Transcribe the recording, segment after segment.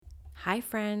Hi,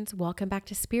 friends. Welcome back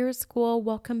to Spirit School.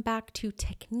 Welcome back to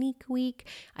Technique Week.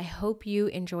 I hope you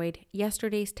enjoyed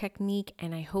yesterday's technique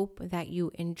and I hope that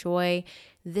you enjoy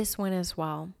this one as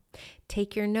well.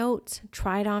 Take your notes,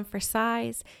 try it on for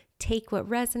size, take what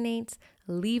resonates,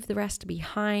 leave the rest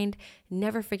behind.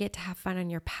 Never forget to have fun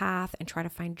on your path and try to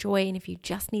find joy. And if you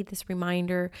just need this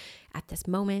reminder at this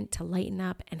moment to lighten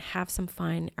up and have some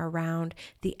fun around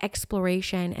the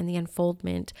exploration and the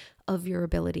unfoldment of your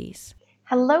abilities.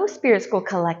 Hello, Spirit School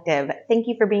Collective. Thank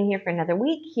you for being here for another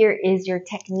week. Here is your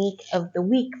technique of the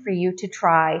week for you to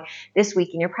try this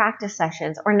week in your practice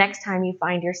sessions or next time you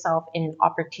find yourself in an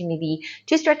opportunity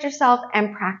to stretch yourself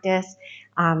and practice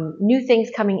new things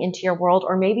coming into your world,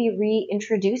 or maybe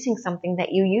reintroducing something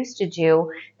that you used to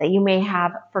do that you may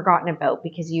have forgotten about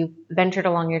because you've ventured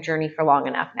along your journey for long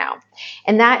enough now.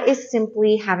 And that is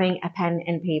simply having a pen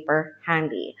and paper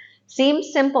handy.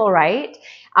 Seems simple, right?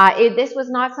 This was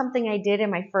not something I did in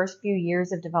my first few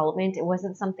years of development. It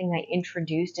wasn't something I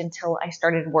introduced until I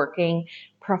started working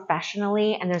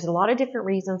professionally. And there's a lot of different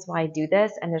reasons why I do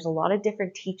this. And there's a lot of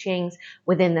different teachings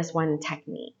within this one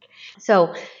technique.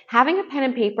 So having a pen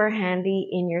and paper handy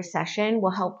in your session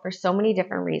will help for so many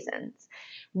different reasons.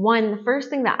 One, the first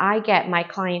thing that I get my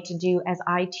client to do as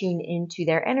I tune into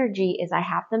their energy is I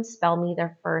have them spell me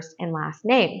their first and last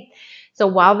name. So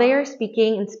while they are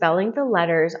speaking and spelling the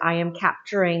letters, I am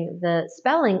capturing the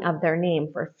spelling of their name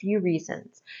for a few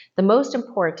reasons. The most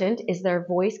important is their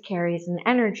voice carries an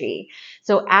energy.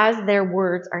 So as their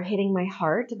words are hitting my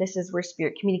heart, this is where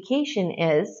spirit communication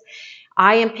is.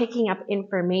 I am picking up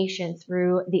information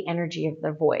through the energy of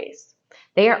their voice.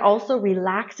 They are also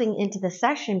relaxing into the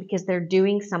session because they're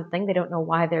doing something. They don't know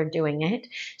why they're doing it.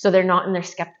 So they're not in their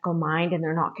skeptical mind and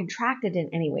they're not contracted in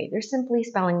any way. They're simply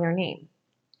spelling their name.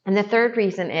 And the third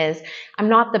reason is I'm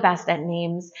not the best at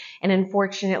names. And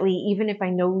unfortunately, even if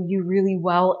I know you really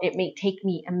well, it may take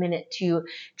me a minute to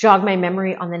jog my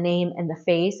memory on the name and the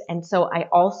face. And so I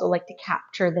also like to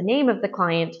capture the name of the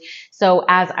client. So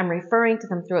as I'm referring to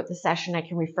them throughout the session, I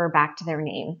can refer back to their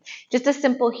name. Just a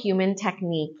simple human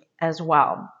technique as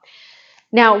well.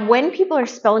 Now, when people are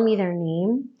spelling me their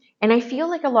name, and I feel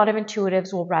like a lot of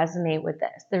intuitives will resonate with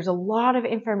this, there's a lot of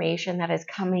information that is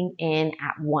coming in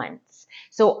at once.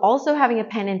 So also having a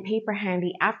pen and paper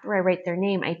handy after I write their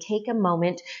name, I take a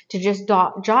moment to just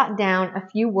jot down a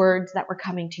few words that were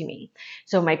coming to me.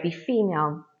 So it might be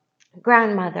female,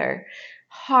 grandmother,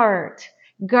 heart,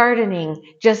 gardening,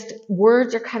 just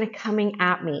words are kind of coming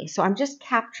at me. So I'm just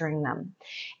capturing them.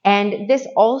 And this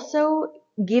also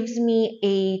gives me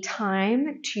a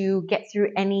time to get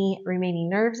through any remaining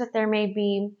nerves that there may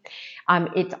be.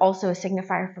 It's also a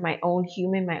signifier for my own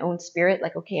human, my own spirit,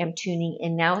 like, okay, I'm tuning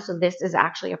in now. So this is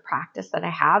actually a practice that I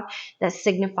have that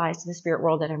signifies to the spirit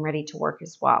world that I'm ready to work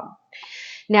as well.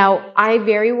 Now, I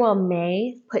very well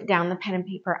may put down the pen and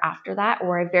paper after that,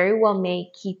 or I very well may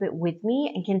keep it with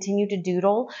me and continue to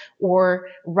doodle or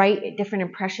write different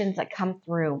impressions that come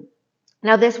through.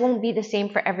 Now, this won't be the same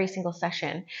for every single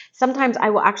session. Sometimes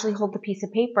I will actually hold the piece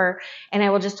of paper and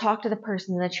I will just talk to the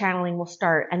person and the channeling will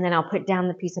start, and then I'll put down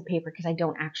the piece of paper because I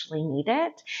don't actually need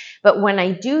it. But when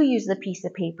I do use the piece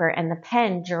of paper and the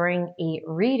pen during a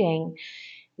reading,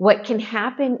 what can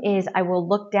happen is I will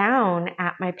look down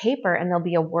at my paper and there'll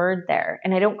be a word there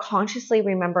and I don't consciously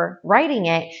remember writing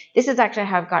it. This is actually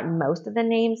how I've gotten most of the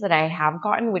names that I have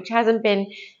gotten, which hasn't been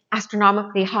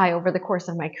astronomically high over the course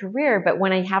of my career. But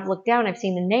when I have looked down, I've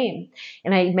seen the name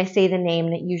and I may say the name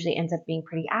and it usually ends up being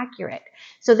pretty accurate.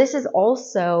 So this is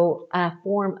also a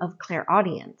form of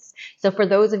clairaudience. So for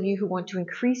those of you who want to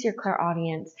increase your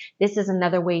clairaudience, this is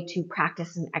another way to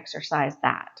practice and exercise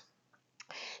that.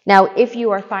 Now, if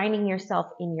you are finding yourself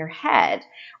in your head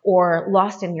or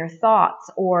lost in your thoughts,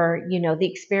 or,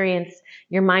 the experience,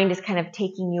 your mind is kind of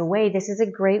taking you away, this is a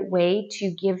great way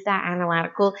to give that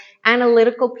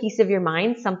analytical piece of your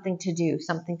mind something to do,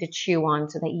 something to chew on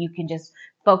so that you can just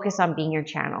focus on being your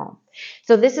channel.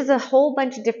 So this is a whole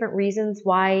bunch of different reasons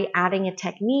why adding a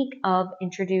technique of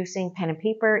introducing pen and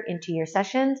paper into your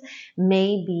sessions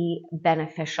may be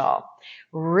beneficial.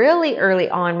 Really early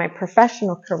on in my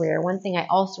professional career, one thing I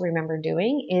also remember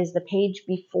doing is the page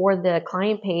before the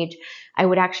client page, I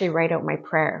would actually write out my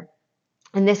prayer.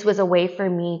 And this was a way for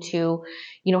me to,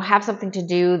 have something to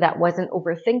do that wasn't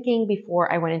overthinking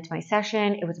before I went into my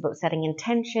session. It was about setting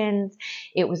intentions.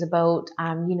 It was about,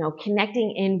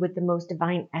 connecting in with the most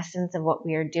divine essence of what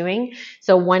we are doing.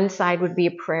 So one side would be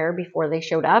a prayer before they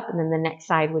showed up, and then the next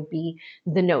side would be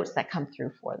the notes that come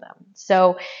through for them.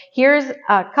 So here's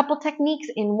a couple techniques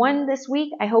in one this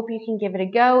week. I hope you can give it a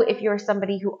go. If you're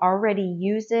somebody who already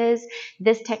uses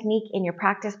this technique in your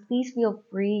practice, please feel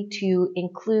free to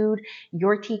include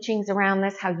your teachings around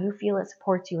this, how you feel it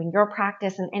supports you in your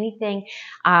practice, and anything,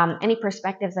 any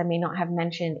perspectives I may not have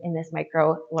mentioned in this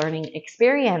micro learning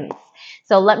experience.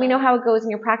 So let me know how it goes in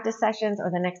your practice sessions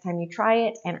or the next time you try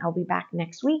it, and I'll be back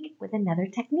next week with another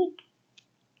technique.